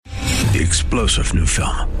The explosive new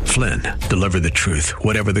film, Flynn, Deliver the Truth,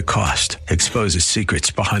 Whatever the Cost, exposes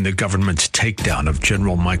secrets behind the government's takedown of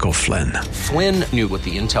General Michael Flynn. Flynn knew what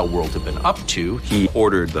the intel world had been up to. He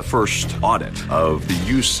ordered the first audit of the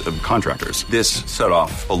use of contractors. This set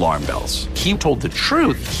off alarm bells. He told the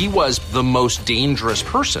truth. He was the most dangerous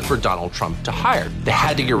person for Donald Trump to hire. They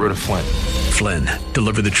had to get rid of Flynn. Flynn,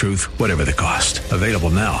 Deliver the Truth, Whatever the Cost. Available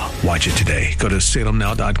now. Watch it today. Go to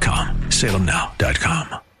salemnow.com.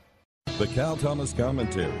 salemnow.com. The Cal Thomas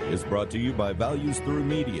Commentary is brought to you by Values Through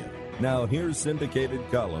Media. Now here's syndicated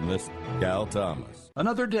columnist Cal Thomas.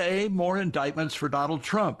 Another day, more indictments for Donald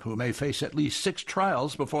Trump, who may face at least 6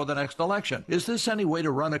 trials before the next election. Is this any way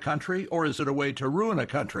to run a country, or is it a way to ruin a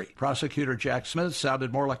country? Prosecutor Jack Smith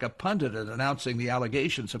sounded more like a pundit in announcing the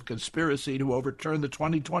allegations of conspiracy to overturn the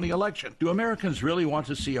 2020 election. Do Americans really want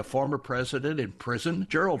to see a former president in prison?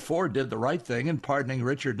 Gerald Ford did the right thing in pardoning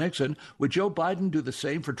Richard Nixon. Would Joe Biden do the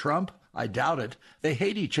same for Trump? I doubt it. They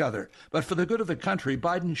hate each other. But for the good of the country,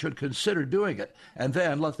 Biden should consider doing it, and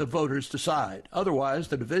then let the voters decide. Otherwise,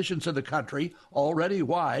 the divisions in the country, already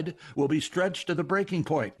wide, will be stretched to the breaking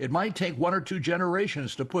point. It might take 1 or 2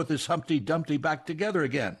 generations to put this Humpty Dumpty back together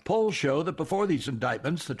again. Polls show that before these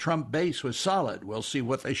indictments, the Trump base was solid. We'll see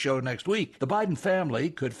what they show next week. The Biden family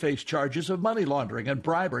could face charges of money laundering and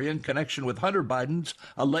bribery in connection with Hunter Biden's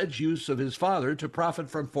alleged use of his father to profit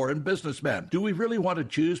from foreign businessmen. Do we really want to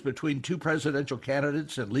choose between 2 presidential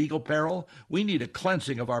candidates in legal peril? We need a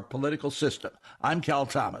cleansing of our political system. I'm Cal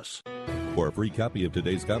Thomas. For a free copy of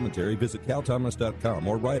today's commentary, visit calthomas.com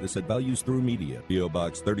or write us at Values Through Media, P.O.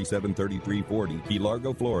 Box 373340, Key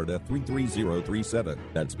Largo, Florida 33037.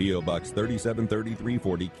 That's P.O. Box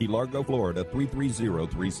 373340, Key Largo, Florida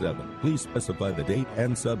 33037. Please specify the date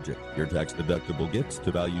and subject. Your tax-deductible gifts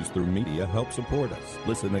to Values Through Media help support us.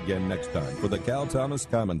 Listen again next time for the Cal Thomas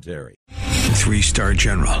Commentary. 3-star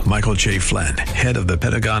General Michael J. Flynn, head of the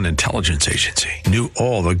Pentagon Intelligence Agency, knew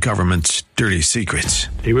all the government's dirty secrets.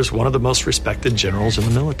 He was one of the most respected generals in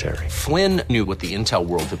the military. Flynn knew what the intel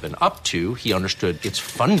world had been up to. He understood its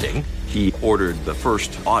funding. He ordered the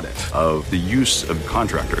first audit of the use of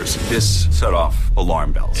contractors. This set off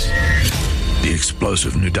alarm bells. The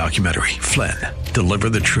explosive new documentary, Flynn, Deliver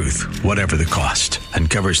the Truth, Whatever the Cost,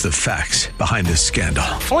 uncovers the facts behind this scandal.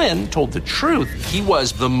 Flynn told the truth. He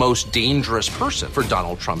was the most dangerous person for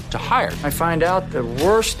Donald Trump to hire. I find out the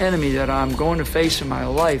worst enemy that I'm going to face in my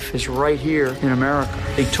life is right here in America.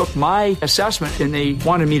 They took my assessment and they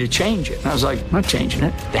wanted me to change it. And I was like, I'm not changing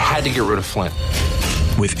it. They had to get rid of Flynn.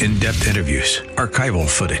 With in-depth interviews, archival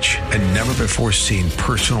footage, and never-before-seen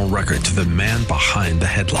personal records of the man behind the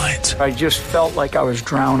headlines. I just felt like I was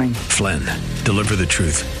drowning. Flynn, Deliver the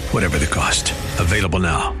Truth, Whatever the Cost. Available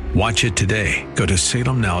now. Watch it today. Go to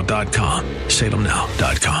salemnow.com.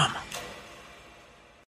 salemnow.com.